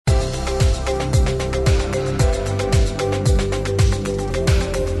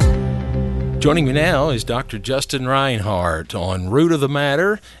Joining me now is Dr. Justin Rhinehart on Root of the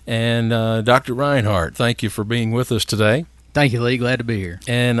Matter. And Dr. Rhinehart, thank you for being with us today. Thank you, Lee. Glad to be here.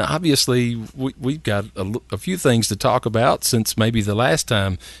 And obviously, we've got a few things to talk about since maybe the last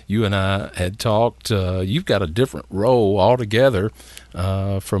time you and I had talked. You've got a different role altogether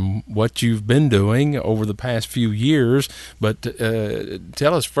from what you've been doing over the past few years. But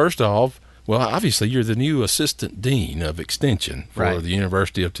tell us, first off, well, obviously, you're the new Assistant Dean of Extension for the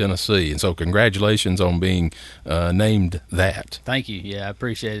University of Tennessee, and so congratulations on being named that. Thank you. Yeah, I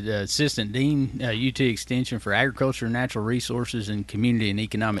appreciate it. Assistant Dean, UT Extension for Agriculture, Natural Resources, and Community and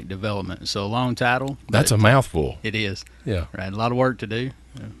Economic Development. So a long title. That's a mouthful. It is. Yeah. Right. A lot of work to do.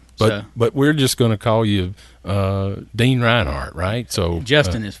 But we're just going to call you Dean Rhinehart, right? So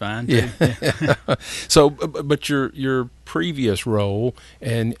Justin is fine. Too. Yeah. So, but your previous role,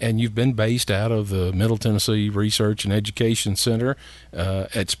 and you've been based out of the Middle Tennessee Research and Education Center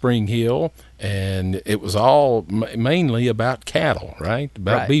at Spring Hill, and it was all mainly about cattle, right?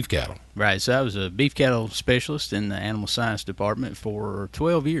 About beef cattle. Right. So I was a beef cattle specialist in the Animal Science Department for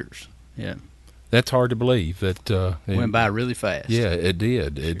 12 years. Yeah. That's hard to believe. That it went by really fast. Yeah, it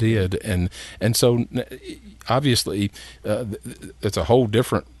did. It did. And so obviously it's a whole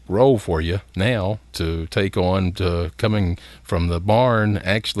different role for you now to take on, to coming from the barn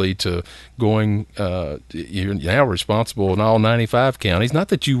actually to going you're now responsible in all 95 counties. Not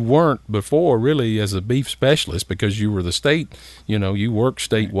that you weren't before really as a beef specialist, because you were the state, you worked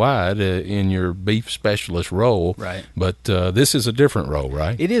statewide in your beef specialist role, right? But this is a different role,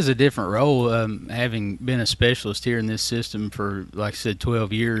 right? It is a different role. Having been a specialist here in this system for, like I said,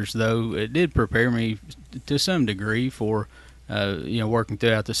 12 years, though, it did prepare me to some degree for working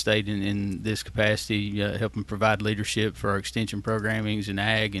throughout the state in this capacity, helping provide leadership for our extension programmings in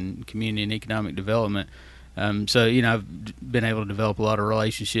ag and community and economic development. So I've been able to develop a lot of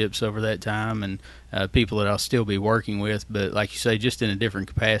relationships over that time, and people that I'll still be working with, but like you say, just in a different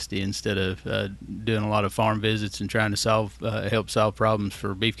capacity. Instead of doing a lot of farm visits and trying to help solve problems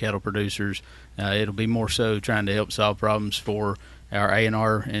for beef cattle producers, it'll be more so trying to help solve problems for our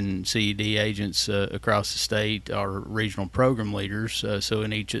A&R and CED agents across the state, our regional program leaders. So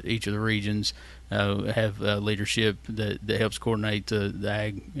in each of the regions, have leadership that helps coordinate the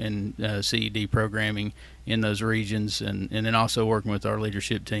ag and CED programming in those regions, and then also working with our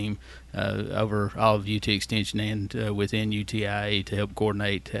leadership team over all of UT Extension and within UTIA to help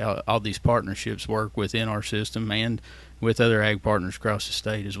coordinate how all these partnerships work within our system and with other ag partners across the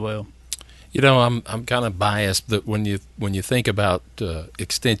state as well. I'm kind of biased that when you think about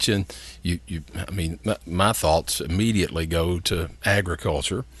extension, my thoughts immediately go to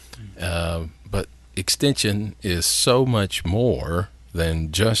agriculture, but extension is so much more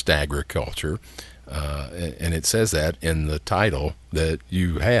than just agriculture, and it says that in the title that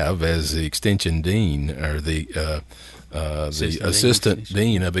you have as the extension dean, or the assistant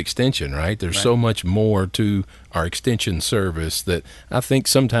dean of extension, right? There's so much more to our extension service that I think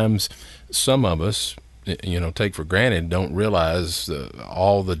sometimes some of us, take for granted, don't realize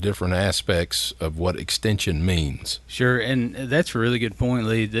all the different aspects of what extension means. Sure, and that's a really good point,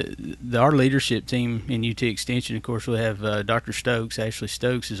 Lee. Our leadership team in UT Extension, of course, we have Dr. Stokes. Ashley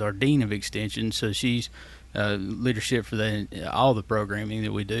Stokes is our dean of extension, so she's leadership for all the programming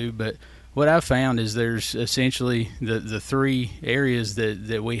that we do. But what I've found is there's essentially the three areas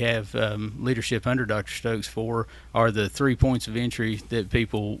that we have leadership under Dr. Stokes for are the 3 points of entry that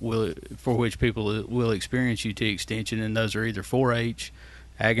people will experience UT Extension, and those are either 4-H,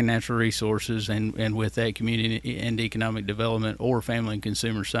 ag and natural resources, and with that community and economic development, or family and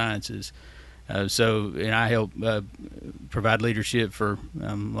consumer sciences. And I help provide leadership for,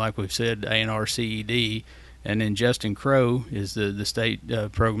 like we've said, A&R CED. And then Justin Crow is the state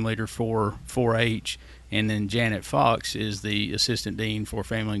program leader for 4-H, and then Janet Fox is the assistant dean for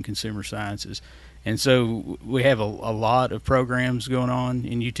Family and Consumer Sciences. And so we have a lot of programs going on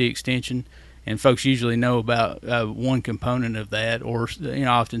in UT Extension, and folks usually know about one component of that, or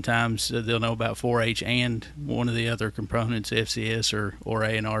oftentimes they'll know about 4-H and one of the other components, FCS or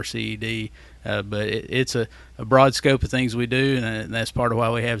A&R CED. But it's a broad scope of things we do, and that's part of why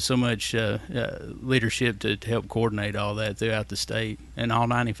we have so much leadership to help coordinate all that throughout the state and all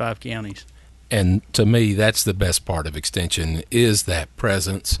 95 counties. And to me, that's the best part of Extension, is that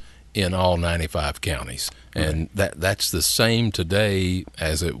presence in all 95 counties. And that's the same today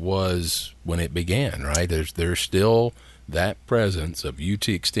as it was when it began, right? There's still that presence of UT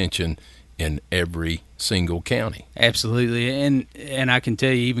Extension in every single county. Absolutely, and I can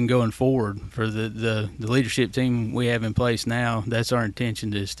tell you, even going forward for the leadership team we have in place now, that's our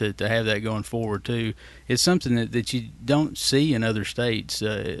intention, is to have that going forward too. It's something that you don't see in other states.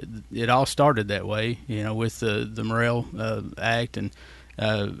 It all started that way, with the Morrell Act and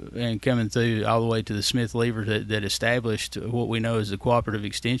coming through all the way to the Smith-Lever that established what we know as the cooperative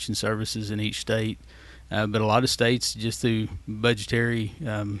extension services in each state. But a lot of states, just through budgetary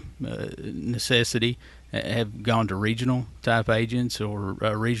necessity, have gone to regional type agents or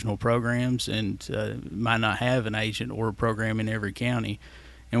regional programs, and might not have an agent or a program in every county.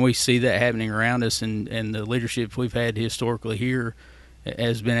 And we see that happening around us, and the leadership we've had historically here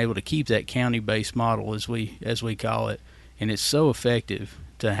has been able to keep that county-based model, as we call it. And it's so effective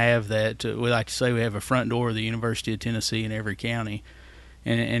to have that. We like to say we have a front door of the University of Tennessee in every county.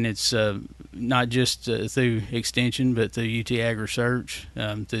 And it's not just through Extension, but through UT Ag Research,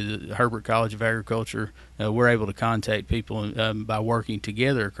 through the Herbert College of Agriculture. We're able to contact people by working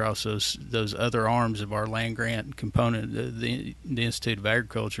together across those other arms of our land grant component, the Institute of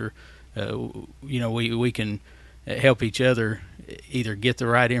Agriculture. We can help each other either get the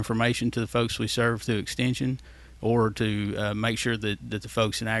right information to the folks we serve through Extension, or to make sure that the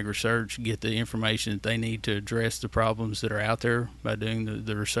folks in Ag Research get the information that they need to address the problems that are out there by doing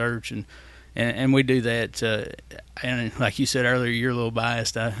the research. And we do that. And like you said earlier, you're a little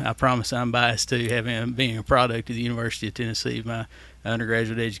biased. I promise I'm biased too, being a product of the University of Tennessee, my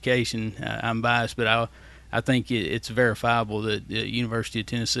undergraduate education. I'm biased, but I think it's verifiable that the University of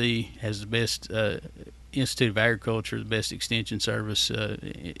Tennessee has the best Institute of Agriculture, the best extension service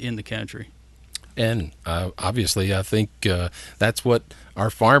in the country. And obviously, I think that's what our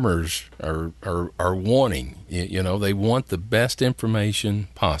farmers are wanting. They want the best information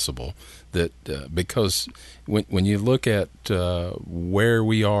possible. That because when you look at where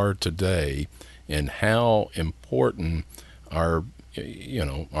we are today and how important our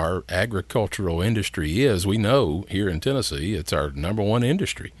agricultural industry is, we know here in Tennessee it's our number one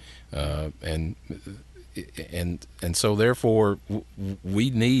industry, and so therefore we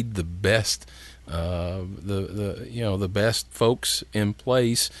need the best. The best folks in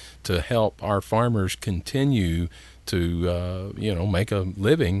place to help our farmers continue to make a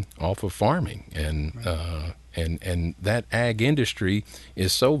living off of farming, and that ag industry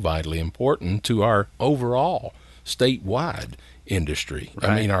is so vitally important to our overall statewide industry. Right.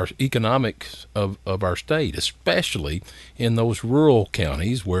 I mean, our economics of our state, especially in those rural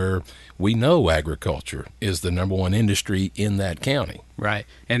counties where we know agriculture is the number one industry in that county. Right,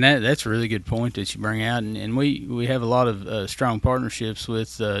 and that's a really good point that you bring out, and we have a lot of strong partnerships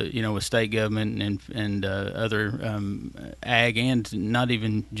with with state government and other ag, and not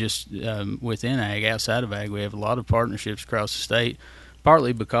even just within ag, outside of ag. We have a lot of partnerships across the state,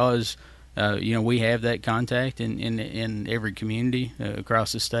 partly because we have that contact in every community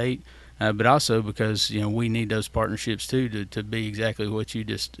across the state. But also because we need those partnerships too to be exactly what you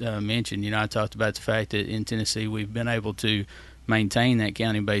just mentioned. I talked about the fact that in Tennessee we've been able to maintain that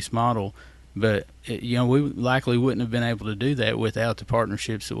county-based model, but we likely wouldn't have been able to do that without the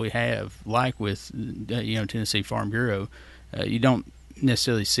partnerships that we have, like with Tennessee Farm Bureau. You don't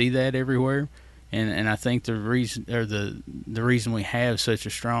necessarily see that everywhere. And I think the reason we have such a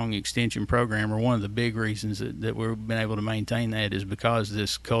strong extension program, or one of the big reasons that we've been able to maintain that, is because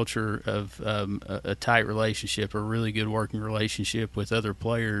this culture of a tight relationship, a really good working relationship with other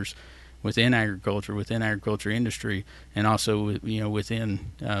players within agriculture industry, and also within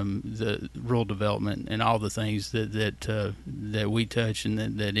the rural development and all the things that we touch and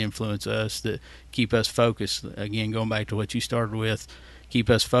that influence us, that keep us focused. Again, going back to what you started with, keep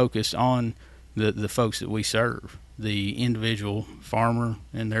us focused on the folks that we serve, the individual farmer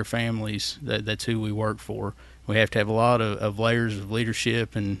and their families. That's who we work for. We have to have a lot of layers of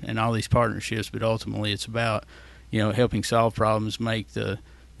leadership and all these partnerships, but ultimately it's about helping solve problems, make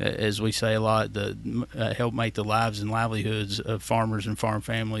as we say a lot, help make the lives and livelihoods of farmers and farm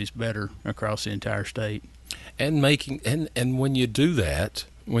families better across the entire state. And when you do that,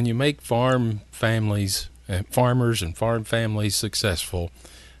 when you make farmers and farm families successful,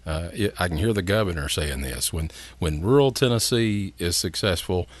 I can hear the governor saying this: when rural Tennessee is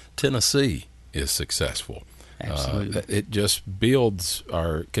successful, Tennessee is successful. Absolutely. It just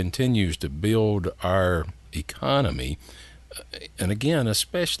continues to build our economy and again,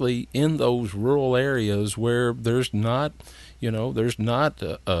 especially in those rural areas where there's not, there's not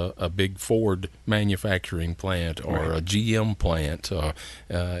a big Ford manufacturing plant or Right. a GM plant.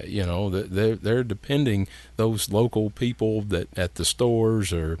 They're depending, those local people that at the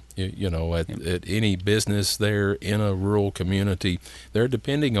stores or at any business there in a rural community, they're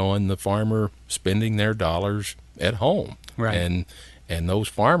depending on the farmer spending their dollars at home, Right. and those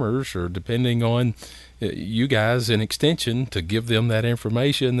farmers are depending on you guys in extension to give them that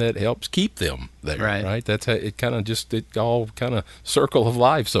information that helps keep them there. Right. That's how it all kind of circle of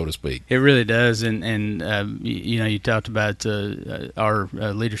life, so to speak. It really does, and you talked about our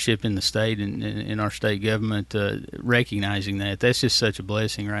leadership in the state and in our state government recognizing that. That's just such a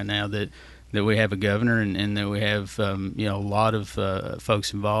blessing right now that we have a governor and that we have a lot of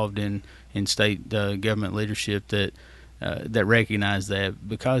folks involved in state government leadership that recognize that,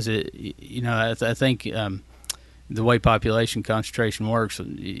 because I think the way population concentration works,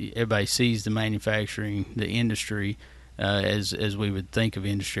 everybody sees the manufacturing, the industry, as we would think of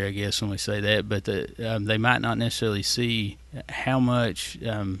industry, I guess, when we say that, but they might not necessarily see how much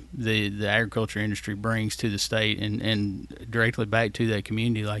the agriculture industry brings to the state and directly back to that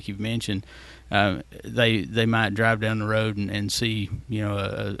community, like you've mentioned. They might drive down the road and see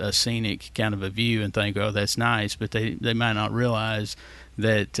a scenic kind of a view and think, oh, that's nice, but they might not realize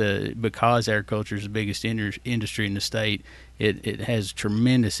that because agriculture is the biggest industry in the state, it has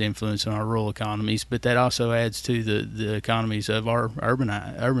tremendous influence on our rural economies, but that also adds to the economies of our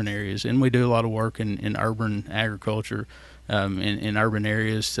urban areas. And we do a lot of work in urban agriculture, in urban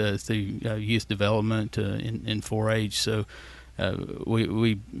areas through youth development in 4-H. So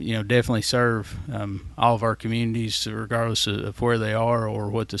we definitely serve all of our communities, regardless of where they are or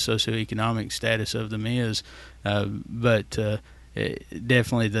what the socioeconomic status of them is. But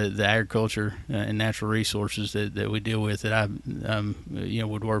definitely the agriculture and natural resources that we deal with, that I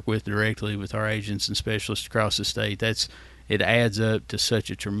would work with directly with our agents and specialists across the state. It adds up to such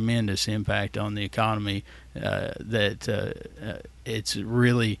a tremendous impact on the economy that it's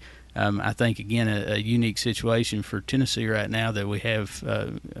really, I think, again, a unique situation for Tennessee right now, that we have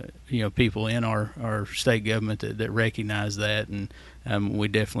people in our state government that recognize that, and we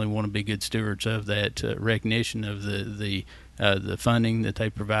definitely want to be good stewards of that recognition of the funding that they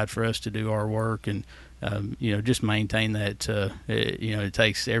provide for us to do our work, and just maintain that. It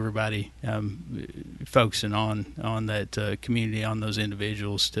takes everybody focusing on that community, on those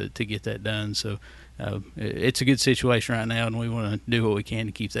individuals to get that done. So it's a good situation right now, and we want to do what we can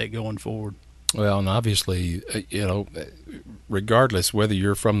to keep that going forward. Well, and obviously, regardless whether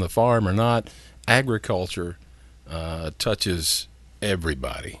you're from the farm or not, agriculture touches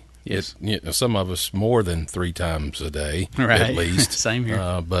everybody. Yes. Some of us more than 3 times a day, right. At least. Same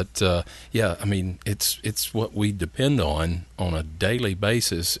here. But I mean, it's what we depend on a daily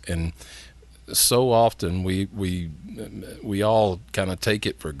basis, and so often we all kind of take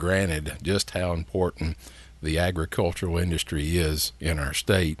it for granted just how important the agricultural industry is in our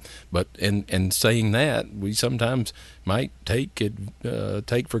state. But in saying that, we sometimes might take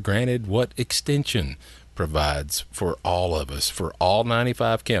for granted what extension provides for all of us, for all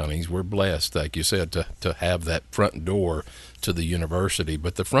 95 counties. We're blessed, like you said, to have that front door to the university,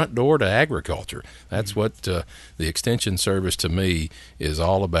 but the front door to agriculture. That's what the extension service to me is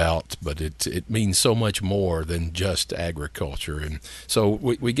all about, but it means so much more than just agriculture. And so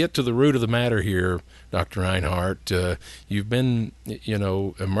we get to the root of the matter here, Dr. Rhinehart. You've been,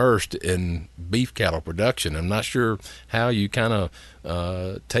 immersed in beef cattle production. I'm not sure how you kind of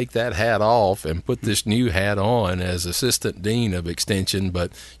take that hat off and put this new hat on as Assistant Dean of Extension,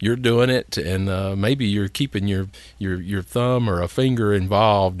 but you're doing it, and maybe you're keeping your thumb or a finger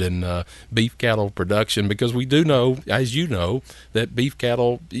involved in beef cattle production, because we do know, as you know, that beef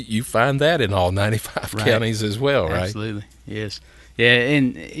cattle, you find that in all 95 right. counties as well, right? Absolutely, yes. Yeah,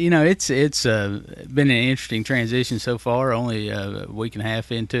 and it's been an interesting transition so far. Only a week and a half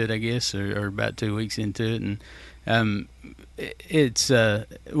into it, I guess, or about 2 weeks into it, and it's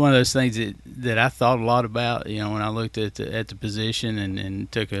one of those things that I thought a lot about. When I looked at the position and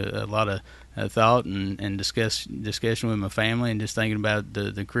took a lot of thought and discussion with my family, and just thinking about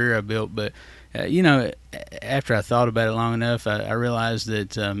the career I built. But after I thought about it long enough, I realized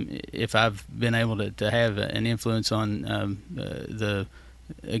that if I've been able to have an influence on the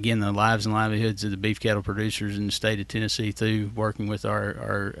lives and livelihoods of the beef cattle producers in the state of Tennessee through working with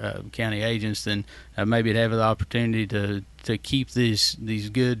our county agents, then maybe I'd have the opportunity to keep these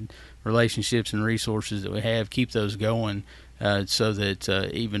good relationships and resources that we have, keep those going so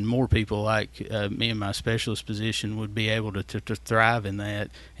that even more people like me in my specialist position would be able to thrive in that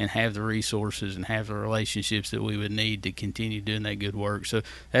and have the resources and have the relationships that we would need to continue doing that good work. So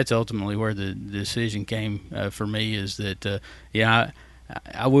that's ultimately where the decision came for me, is that,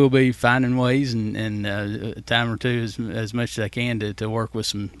 I will be finding ways and a time or two as much as I can to work with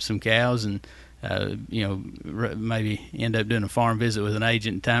some cows and maybe end up doing a farm visit with an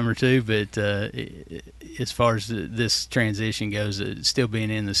agent a time or two. But as far as this transition goes, still being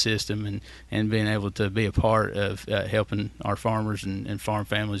in the system and being able to be a part of helping our farmers and farm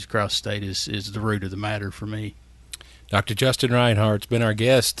families across the state is the root of the matter for me. Dr. Justin Rhinehart's been our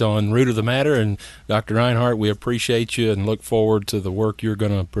guest on Root of the Matter, and Dr. Rhinehart, we appreciate you and look forward to the work you're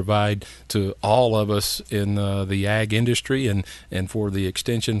going to provide to all of us in the ag industry and for the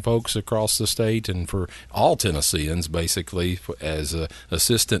extension folks across the state and for all Tennesseans, basically, as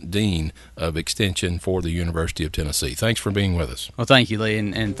Assistant Dean of Extension for the University of Tennessee. Thanks for being with us. Well, thank you, Lee,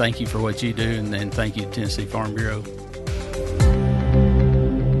 and thank you for what you do, and thank you to Tennessee Farm Bureau.